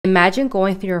Imagine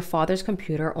going through your father's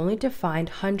computer only to find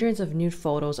hundreds of nude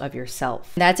photos of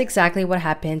yourself. That's exactly what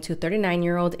happened to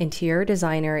 39-year-old interior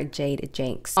designer Jade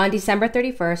Janks. On December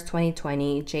 31st,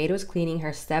 2020, Jade was cleaning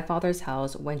her stepfather's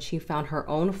house when she found her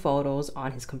own photos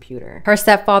on his computer. Her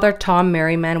stepfather, Tom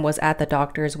Merriman, was at the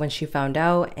doctor's when she found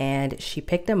out, and she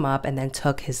picked him up and then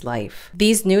took his life.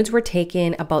 These nudes were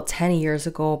taken about 10 years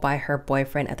ago by her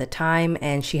boyfriend at the time,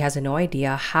 and she has no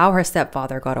idea how her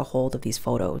stepfather got a hold of these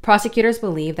photos. Prosecutors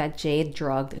believe that Jade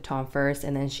drugged Tom first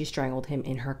and then she strangled him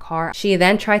in her car. She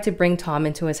then tried to bring Tom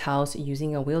into his house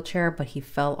using a wheelchair, but he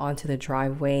fell onto the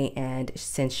driveway, and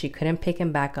since she couldn't pick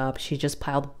him back up, she just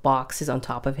piled boxes on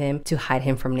top of him to hide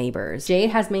him from neighbors.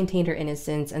 Jade has maintained her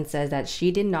innocence and says that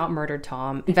she did not murder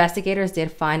Tom. Investigators did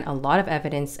find a lot of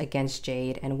evidence against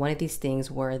Jade, and one of these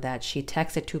things were that she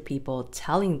texted two people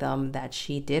telling them that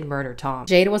she did murder Tom.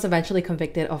 Jade was eventually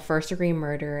convicted of first-degree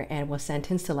murder and was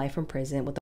sentenced to life in prison with